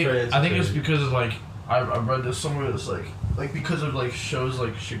 No, I think crazy, it's crazy. because of like I read this somewhere. It's like because of like shows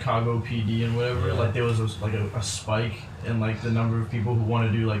like Chicago PD and whatever. Yeah. Like there was a spike in like the number of people who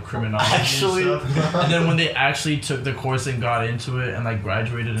want to do like criminology Actually. and stuff. And then when they actually took the course and got into it and like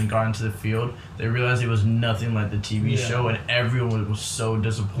graduated and got into the field, they realized it was nothing like the TV Yeah. show, and everyone was so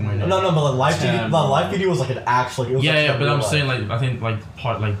disappointed. No, but like live TV, Damn, live video was like an actual. Like, it was Yeah, like, yeah, but real I'm life. saying like I think like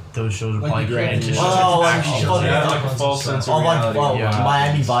part like those shows were Like probably the created to Grand show Tour. Oh, like like, actual. fucking- Yeah, like a false sense of Oh, like reality. Yeah.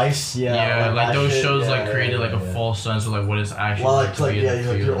 Miami Vice, Yeah, like that those shit, shows yeah, like created like a yeah. false sense of like what it's actually Well, like to be in the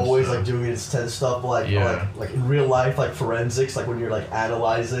field you're and always stuff. like doing intense stuff, but like, Yeah. like in real life, like forensics, like when you're like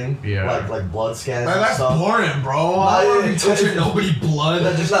analyzing, Yeah. like blood scans Man, and that's stuff. boring, bro. Nah, I don't it- be touching it- nobody blood.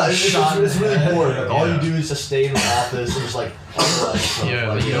 That's just not. It's really boring. Like, all Yeah. you do is just stay in the office and just like analyze stuff. Yeah,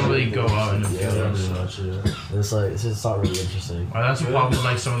 like, like, you don't really go out in the Yeah, field and Pretty stuff. much, yeah. It's like it's just not really interesting. Well, that's the problem with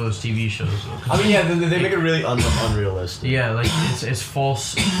like some of those TV shows. Though. I mean, yeah, they make it really unrealistic. Yeah, like it's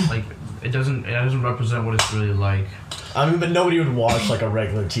false. Like it doesn't represent what it's really like. I mean, but nobody would watch like a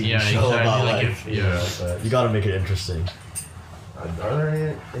regular TV Yeah, show exactly. about Like, like. if, yeah. Like that. You gotta make it interesting. Are there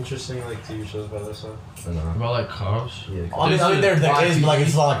any interesting like TV shows about this stuff? Or not? About like cops. Yeah. I mean, there Live is, but like PD.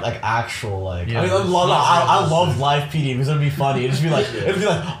 it's not like actual like. Yeah, I mean, it's I not love live PD because it'd be funny. It'd just be like it'd be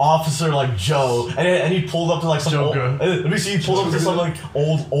like Officer like Joe, and he pulled up to like some old, Joker. let me see, he pulled up to some like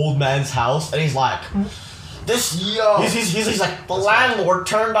old man's house, and he's like. This he's like the landlord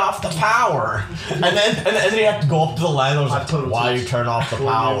turned off the power, and then he had to go up to the landlord and was like, why you turn off the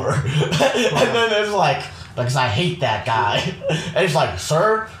power? And then it's like because I hate that guy, and he's like,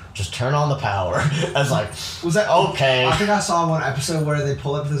 sir, just turn on the power. I was like, Was that okay. I think I saw one episode where they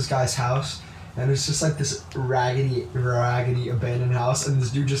pull up to this guy's house and it's just like this raggedy abandoned house, and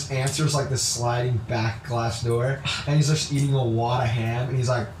this dude just answers like this sliding back glass door, and he's just eating a wad of ham, and he's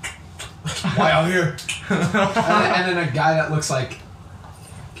like, "Why out here?" and then a guy that looks like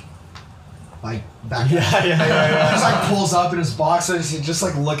that. Yeah. Just like pulls up in his boxers, he's just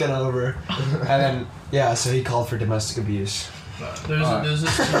like looking over, and then so he called for domestic abuse. There's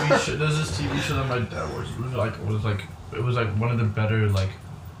this TV show that my dad watched. It was like one of the better like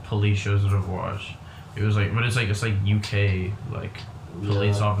police shows that I've watched. It was like, but it's like UK like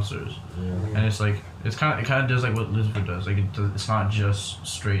police officers, and it kind of does like what Lucifer does. Like it's not just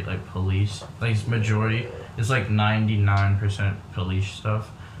straight like police. Like it's majority. It's like 99% police stuff,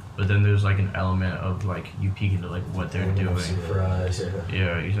 but then there's like an element of like you peek into like what they're doing. Surprise.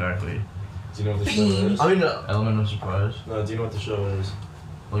 Yeah, exactly. Do you know what the show is? I mean, Element of surprise. No, do you know what the show is?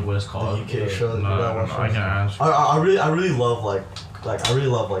 Like what it's called. the UK show. No, I can ask. I really love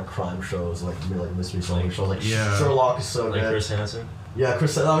like crime shows, like mystery solving shows. Like Yeah. Sherlock is so Like good. Chris Hansen? Yeah,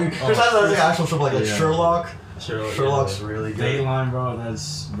 Chris Hansen has like actual show, like Yeah. Sherlock. Sherlock's yeah. really good. Dateline, bro.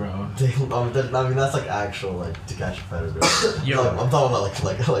 That's bro. I mean, that's like actual like To Catch a Predator. Yo. I'm talking about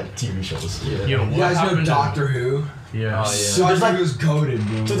like TV shows. Yeah. Yo, what You guys know happened to- Doctor Who? Yeah. Oh, So there's Doctor like, Who's goated,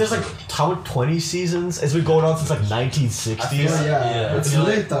 bro. dude, there's like 20 seasons. It's been going on since like 1960s. Yeah. It's I feel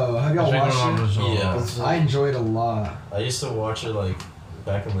lit though. Have y'all It's been going on watched for so Yeah. long. it? I enjoy it a lot. I used to watch it like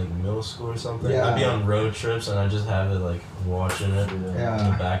back in like middle school or something. Yeah. I'd be on road trips and I just have it like watching it in the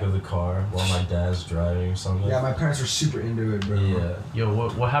Yeah. back of the car while my dad's driving or something. Yeah, my parents were super into it, bro. Yeah. Yo,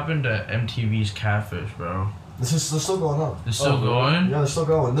 what happened to MTV's Catfish, bro? They're still going on. It's still Oh, going? Yeah, they're still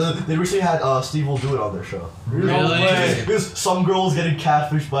going. They recently had Steve Will Do It on their show. Really? Because some girls getting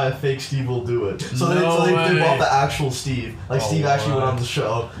catfished by a fake Steve Will Do It. So they way. bought the actual Steve. Like Oh, Steve actually went wow. on the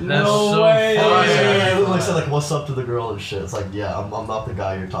show. That's No so way. funny. Yeah, like said like what's up to the girl and shit. It's like yeah, I'm not the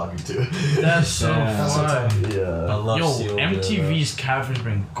guy you're talking to. That's so Yeah. fun. I Yeah. love Yo, Steel MTV's Catfish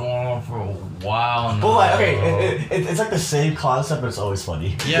been going on for a while now. But like okay, it's like the same concept, but it's always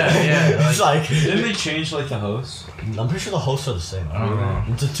funny. Yeah, It's like Didn't they change like the host? I'm pretty sure the hosts are the same. I don't know.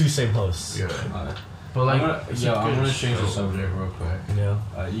 It's the two same hosts. Yeah. Alright. But like, I'm it's a gonna good change the show. subject real quick.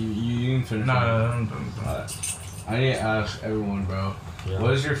 Yeah. You can finish. No, it. no. I need to ask everyone, bro. Yeah.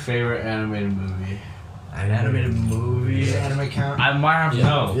 What is your favorite animated movie? An animated movie. Does anime count? I might have Yeah.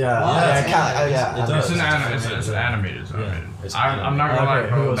 no. Yeah, it's yeah. It's an animated. It's animated. It's I'm not gonna lie, Okay,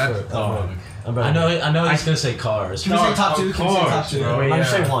 who bro. goes That's first? dog. I know he's gonna say Cars. Can we say top of two? Can we say top course, two? bro. Wait, Yeah.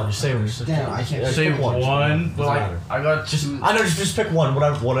 just say one. Just say one. Just Damn, I can't Say pick one, but like matter. I got just. I know. Just pick one.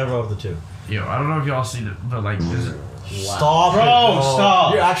 Whatever of the two. Yo, I don't know if y'all see it, but like Stop, Bro, it. Oh,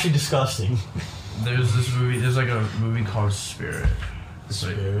 stop. You're actually disgusting. there's this movie. There's like a movie called Spirit. It's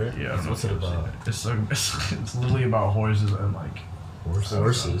like, Spirit? yeah, I don't know What's if it you've seen about? It's like it's literally about horses and like.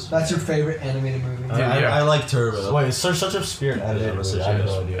 Horses. That's your favorite animated movie? Yeah, yeah. I like Turbo. Wait, it's such a spirit animated what's movie. it I have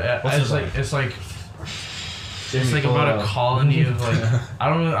about? no idea. What's It's it like about? it's like about a colony of like I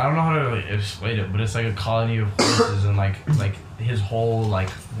don't know how to like explain it, but it's like a colony of horses and like his whole like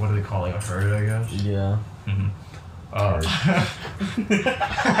what do they call it, like a herd, I guess. Yeah. Mm-hmm.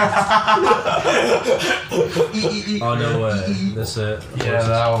 Oh no way. That's it. Yeah,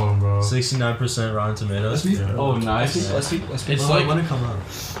 that one, bro. 69% Rotten Tomatoes. Oh, nice. It's like when it come out?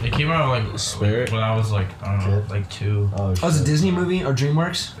 it came out like Spirit? when I was like I don't know Kid. like 2. Oh, Oh, it's a Disney movie or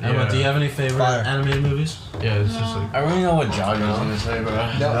DreamWorks? Emma, do you have any favorite Fire. animated movies? Yeah, it's just like I really know what Jogger's gonna say,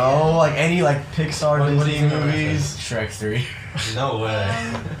 bro. No, like any like Pixar What do you Disney think I'm gonna movies, Shrek 3. No way.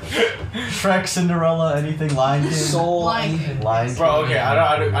 Shrek, Cinderella, anything, Lion King. Soul. Like- anything. Lion King. Bro, okay,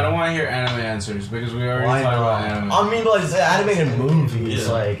 I don't want to hear anime answers because we already Why talked about not? anime. I mean, but it's an animated movie. It's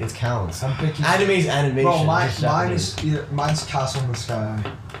Yeah. like it counts. I'm picking. Anime's animation. Bro, mine it's just is mine's Castle in the Sky.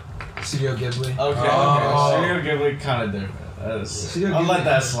 Studio Ghibli. Okay, Oh. okay. Studio Ghibli kind of different. Studio I'll let Ghibli-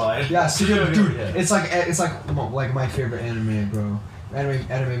 that slide. Yeah, Studio dude. Yeah. It's like my favorite anime, bro.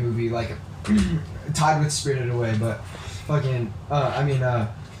 Anime movie, like tied with Spirited Away, but fucking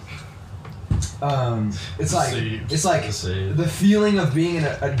it's like the feeling of being in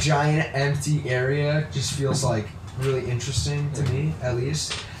a giant empty area just feels like really interesting to me, at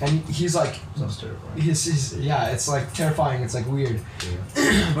least. And he's like Sounds terrifying. his yeah, it's like terrifying, it's like weird.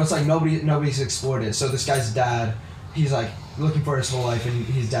 But it's like nobody's explored it. So this guy's dad, he's like looking for it his whole life, and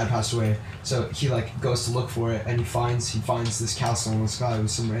his dad passed away. So he like goes to look for it, and he finds this castle in the sky with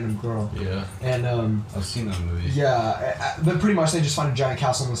some random girl. Yeah. And I've seen that movie. yeah, but pretty much they just find a giant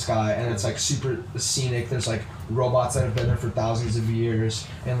castle in the sky, and it's like super scenic. There's like robots that have been there for thousands of years,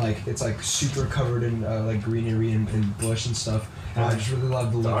 and like it's like super covered in like greenery and bush and stuff. And I just really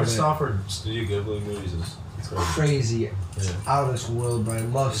love the The look art of it. style for Studio Ghibli movies is crazy. It's out of this world, but I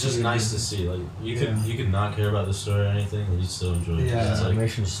love. It's just Studio nice to Ghibli. see. Like you could not care about the story or anything, and you still enjoy it. Yeah. It's like,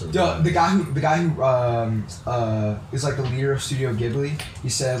 Animation's so Yo, good. the guy who is like the leader of Studio Ghibli. He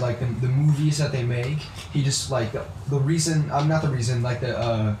said like the movies that they make. He just like the reason. I'm not the reason. Like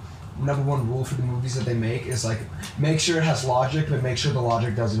the number one rule for the movies that they make is like make sure it has logic, but make sure the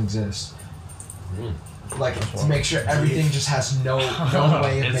logic doesn't exist. Like to make sure everything just has no way of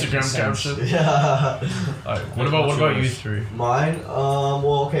making Instagram sense. caption. Yeah. Alright, what about you three? Mine,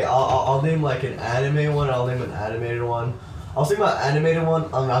 well, okay, I'll name like an anime one. I'll name an animated one. I was thinking about animated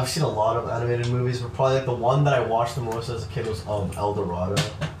one. I've seen a lot of animated movies, but probably like the one that I watched the most as a kid was El Dorado.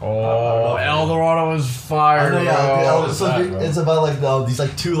 Oh, El Dorado was fire, I know, bro. yeah. What's that, bro? It's about like these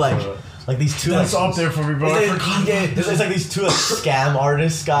like two like these two That's like up there for me, bro. I forgot. it's like these two like scam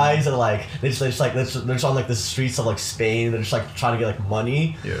artist guys that like they're just on like the streets of like Spain. They're just like trying to get like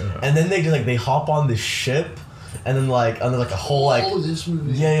money. Yeah. And then they hop on this ship, and then like a whole like this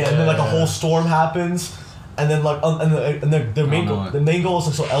movie. yeah, and then like a whole storm happens, and then like and the main Oh, no. the main goal is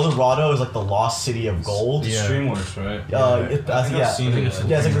like, so El Dorado is like the lost city of gold. Yeah. DreamWorks, right? I think I've seen it. it's this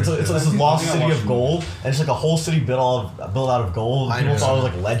I lost think I city watched of it. gold, and it's like a whole city built out of gold. I People know. thought it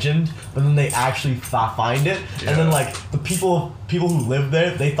was like legend, but then they actually find it, and then like the people who lived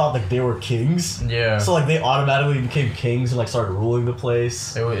there, they thought like they were kings. Yeah. So like they automatically became kings and like started ruling the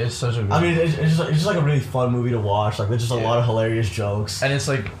place. It's such a good I mean, it's just like a really fun movie to watch. Like there's just a lot of hilarious jokes. and it's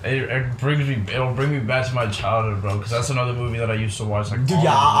like it'll bring me back to my childhood, bro. Because that's another movie that I used to watch. Like, Dude, all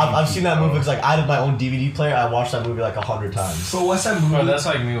yeah, the I've seen that bro. movie because like I had my own DVD player. I watched that movie like 100 times. So what's that movie? Bro, that's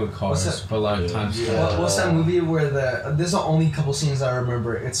like me with What's cars, that? but like Yeah. times Yeah. What's that movie where this is the only couple scenes I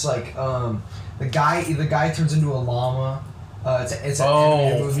remember. It's like the guy turns into a llama. It's an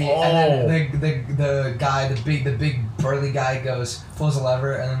animated movie, and then the guy, the big burly guy pulls a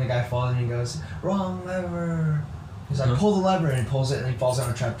lever, and then the guy falls and he goes, wrong lever. He's like, pull the lever, and he pulls it, and he falls down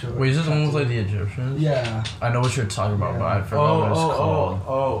a trap to it. Wait, is this the one with like the Egyptians? Yeah. I know what you're talking about, but I forgot what it's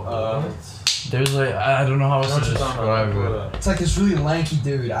called. There's like I don't know how else to describe it. It's like this really lanky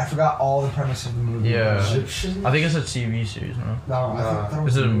dude. I forgot all the premise of the movie. Yeah. Egyptian? I think it's a TV series, no? No, I thought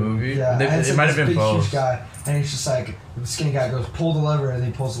Is it a movie? Yeah, They- and it's it like might have this been big, both. huge guy, and he's just like the skinny guy goes pull the lever, and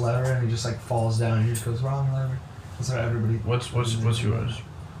he pulls the lever, and he just like falls down, and he just goes wrong lever. That's what everybody. What's yours?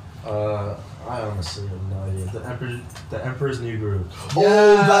 I honestly have no idea. The Emperor's New Groove.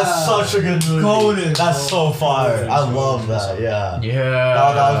 Oh, that's such a good movie. Golden. That's so fire. I love that. Yeah. Yeah.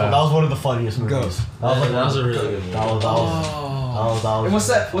 That was one of the funniest movies. Go. That was a really good movie. That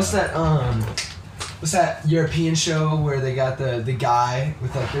was And what's that European show where they got the guy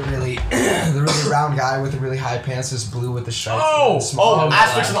with like the really round guy with the really high pants, this blue with the stripes. Oh! and small-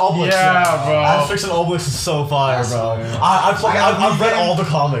 Asterix and Obelix. Yeah, bro. Asterix and Obelix is so fire, bro. That's so I've read all the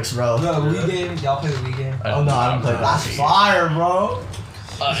comics, bro. No, the Wii game. Y'all play the Wii game? Oh no, I didn't play that. That's fire, bro.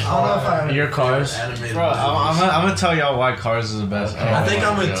 I don't know if I. Your cars. Bro, I'm gonna tell y'all why Cars is the best. I think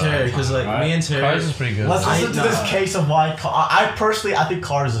I'm with God. Terry because like me and Terry. Cars is pretty good. Let's listen to this nah. case of why. I personally, I think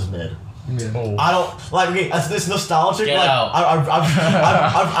Cars is mid. Oh. I don't like. Okay, it's nostalgic. Get like out.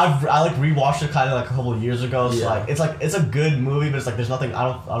 I like rewatched it kind of like a couple of years ago. So Yeah. it's a good movie, but it's like there's nothing. I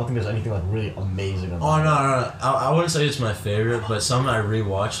don't think there's anything like really amazing about Oh it. no! I wouldn't say it's my favorite, but some I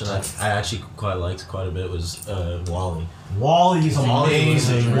rewatched and I actually quite liked quite a bit was Wall-E. Wall-E's Wall-E was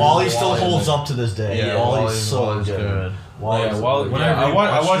amazing. really Wall-E good. still Wall-E holds was- up to this day. Yeah, Wall-E's so good. Wall-E's Yeah, Wall-E. When Yeah, I I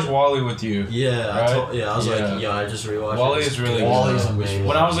rewatched watched it- Wall-E with you. Yeah, Right? I was Yeah. like, I just rewatched Wall-E it. is really good. Wall-E's amazing.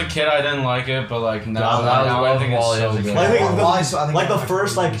 When I was a kid, I didn't like it, but like now, I I think it's Wall-E so as a good. kid. Like, I think Wall-E's- I think like the I'm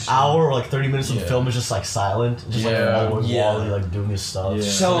first like like really hour or like 30 minutes of the Yeah. film is just like silent, just like Yeah. always Yeah. Wall-E like doing his stuff. Yeah.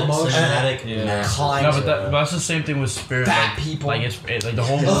 So emotional. Cinematic, Yeah. massive. Climbs. No, but that's the same thing with Spirit. Fat like, people. Like like the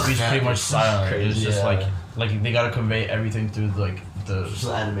whole movie's pretty much silent. It's Crazy. just Yeah. like they gotta convey everything through like Just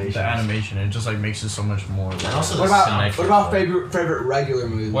the animation. the animation. It just like makes it so much more. And also What the about connection. favorite regular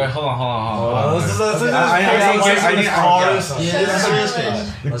movie? Wait, hold on. This is Okay, I need- Cars. Yeah, Shutter let's hear this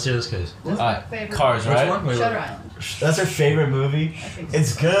Island. case. Let's hear this case. Alright, Favorite Cars, movie? right? Wait, Shutter Island. That's her favorite movie. I think so.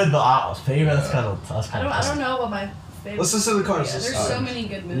 It's good, but favorite that's kind of I don't know what my favorite. Let's listen to the Cars. Yeah, there's so many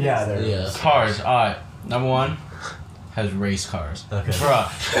good movies. Yeah, there Yeah. is. Cars. Alright, number one has race cars. Okay.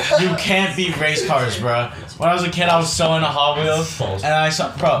 Bruh, you can't beat race cars, bruh. When I was a kid, I was so into Hot Wheels, False. and I saw,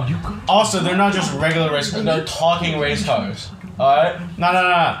 bro. Also, they're not just regular race cars; they're talking race cars. All right?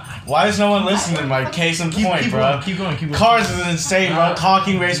 No. Why is no one listening to my case in point, bro? Keep going. Cars is insane, bro.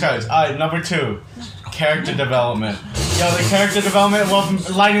 Talking race cars. All right, number two, character development. Yo, the character development. Well,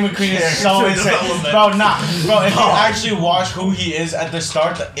 Lightning McQueen is so insane, bro. Bro. If you actually watch who he is at the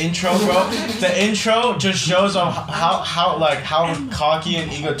start, the intro, bro. The intro just shows how cocky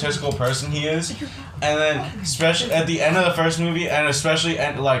and egotistical person he is. And then, especially at the end of the first movie, and especially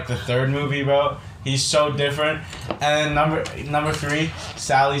at like the third movie, bro, he's so different. And then number 3,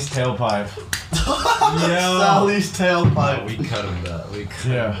 Sally's tailpipe. Sally's tailpipe. We cut him that. We cut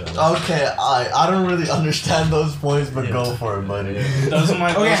Yeah. him that. Okay, I don't really understand those points, but go for it, buddy. Those are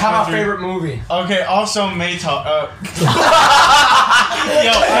my. Okay, those how are my about 3. favorite movie? Okay, also Maytal.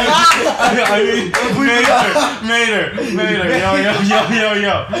 Yo, I mean, Mater.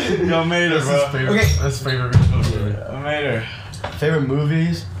 Yo, Mater, bro. Okay. That's favorite movie. Mater. Favorite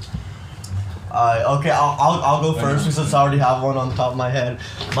movies? Okay, I'll go first since I already have one on the top of my head.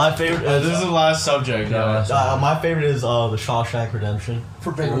 My favorite is This is the last subject. Yeah. my favorite is The Shawshank Redemption.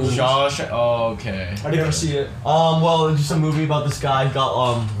 For favorite movie. Josh. Oh, okay. I didn't see it. Well, it's just a movie about this guy who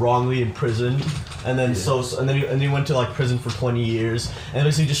got wrongly imprisoned, and then and he went to like prison for 20 years, and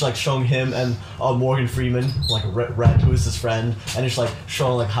basically just like showing him and Morgan Freeman, like Red, who is his friend, and just like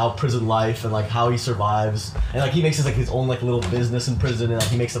showing like how prison life and like how he survives, and like he makes his own like little business in prison, and like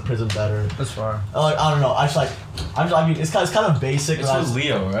he makes the prison better. That's fire. Like I don't know, I mean it's kind of basic. It's but with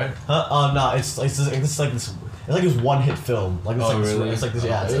Leo, right? Huh? No, it's like this. It's like this one-hit film. Like it's Oh, like this, really? it's like this.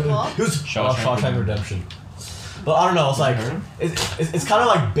 Yeah, What's it called? it was Shawshank Redemption. But I don't know. It's like it's kind of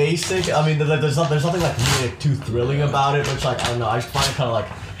like basic. I mean, there's nothing like really too thrilling about it. But it's like I don't know. I just find it kind of like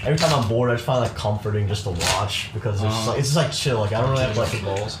every time I'm bored, I just find it like comforting just to watch because it's just like chill. Like I don't really have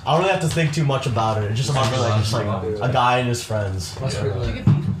to think too much about it. It's just about just like a guy and his friends. That's pretty You good.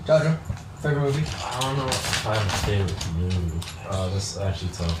 can- Jojo, favorite movie? I don't know if I have a favorite movie. That's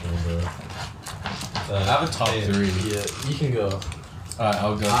actually tough one, bro. I have a top 3. Yeah, you can go. Alright,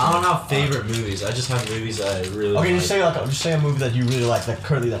 I'll go. I don't have favorite movies. I just have movies that I really Okay, like. just say a movie that you really like that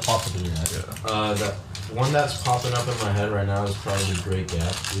currently that pops up in your head. That one that's popping up in my head right now is probably The Great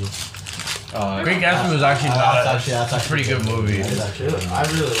Gatsby. Great Gatsby was actually That's a pretty good movie. That's actually good. I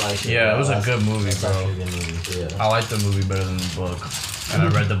really like it. Yeah, it was a That's- good movie, That's bro. actually a good movie. Yeah, I like the movie better than the book, and I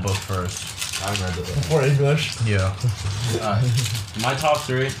read the book first. I read the book. For English. Yeah. My top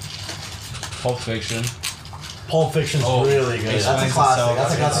 3. Pulp Fiction. Pulp Fiction's Oh, really good. It's That's a classic.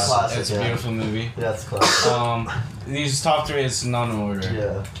 That's a classic. It's a yeah. beautiful movie. Yeah, that's a classic. These top 3 is not in order.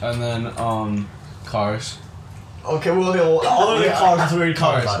 Yeah. And then Cars. Okay, well, all of the cars we already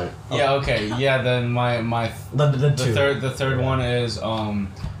talked about it. Yeah. Okay. Yeah. Then The two. the third one is The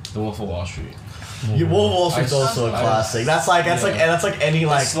Wolf of Wall Street. Wolf of Wall Street's I- also a I- classic. That's like any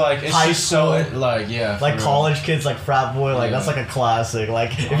like It's like it's high just school, so like yeah. like for real. college kids, like frat boy, like Yeah. that's like a classic.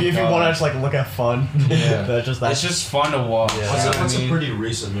 Like if you God. want to just like look at fun, Yeah. that's just It's just fun to watch. Yeah. What's You know a what pretty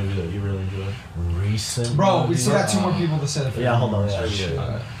recent movie that you really enjoy? recent. Bro, we movie. still got 2 more people to say the favorite. Yeah, hold on. movie.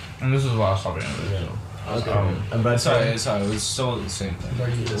 Yeah. And this is the last topic of it. Okay. And Brett, It's alright. It's alright. It's still the same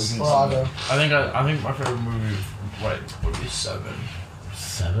thing. Or I'll go. I think my favorite movie would be 7.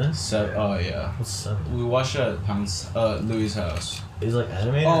 7? Oh yeah. What's 7? We watched it at Louis' house. Is it like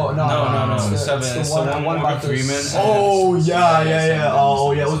animated? Oh, or- no. No. It's 7. the It's the one- one one with about the Freeman. s- Oh yeah. Seven.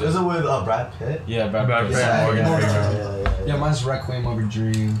 Oh yeah. Seven. Is it with Brad Pitt? Yeah, Brad Pitt. Yeah, Morgan Morgan Freeman. Yeah, mine's Requiem of a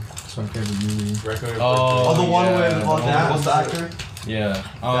Dream. It's my favorite movie. Requiem for Oh, the one yeah, with the one what's the with- actor? Yeah.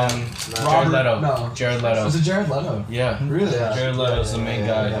 Jared Robert- Leto. no. Jared Leto. Was it Jared Leto? Yeah. Really? Yeah. Jared Leto's the main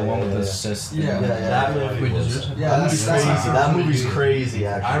guy, yeah, the one with yeah, the yeah. cyst. Yeah. That movie Wait, was. does yours- Yeah, That movie's that's crazy. my That favorite movie's movie. crazy.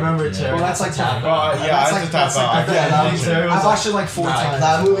 Actually. I remember Yeah. Terry. Well, that's like Tap the- Out. Yeah, I That's have to tap out. Yeah, that movie's terrible. I've watched it like 4 times.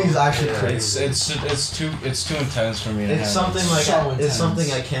 That movie's actually Yeah. crazy. It's too intense for me. To It's handle. something like So it's intense.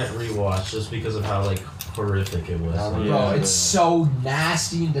 something I can't rewatch just because of how like horrific it was. Like, Bro, Yeah. it's so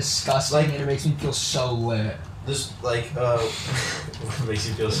nasty and disgusting, and it makes me feel so lit. Just like what makes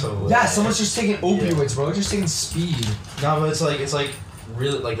you feel so lit? Yeah, someone's just taking opioids, bro. Just taking speed. No, but it's like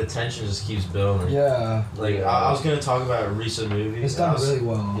really like the tension just keeps building. Yeah, Like I was gonna talk about a recent movie. it's I done was- really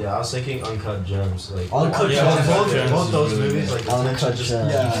well. Yeah, I was thinking Uncut Gems. Like Uncut Yeah, Gems. Uncut Gems both is those really movies, good. like the Uncut tension just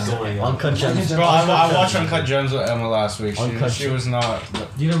Gems. keeps Yeah. going. up. Uncut Gems. Bro, I watched Gems. Uncut Gems with Emma last week. She was not.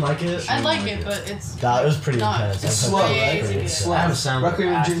 You didn't like it? I like it, but it's That was pretty not intense. It's Uncut slow, Gems was right? pretty It's intense. slow. Adam Sandler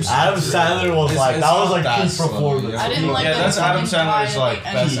Requiem of Dreams. Adam Sandler was like It's that was not like that peak slow, performance. yeah. I didn't like Yeah, the that's Adam fucking Sandler's guy, like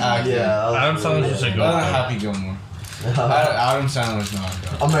best anything. actor. Yeah, that was Adam really Sandler's good. just a good Better than guy. Happy Gilmore. Adam Sandler's not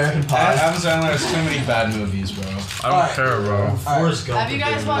good. American Pie. Adam Sandler has too many bad movies, bro. I don't Alright. care, bro. Forrest Gump. Have you is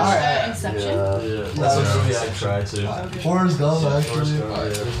guys good. watched Alright. Inception? Yeah, that's a movie I tried to. Okay. Forrest Gump, Forrest actually. Gump, yeah,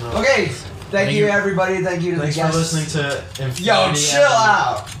 there's no- Okay, thank you everybody. Thank you to Thanks the for guests. listening to Infinity. Yo, chill and-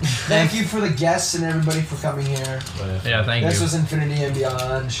 out. Thank you for the guests and everybody for coming here. Yeah, thank This you. was Infinity and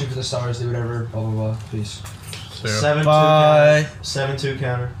Beyond. Shoot for the stars. Do whatever. Blah blah blah. Peace. See ya. 7-2 Bye. counter. 7-2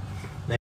 counter.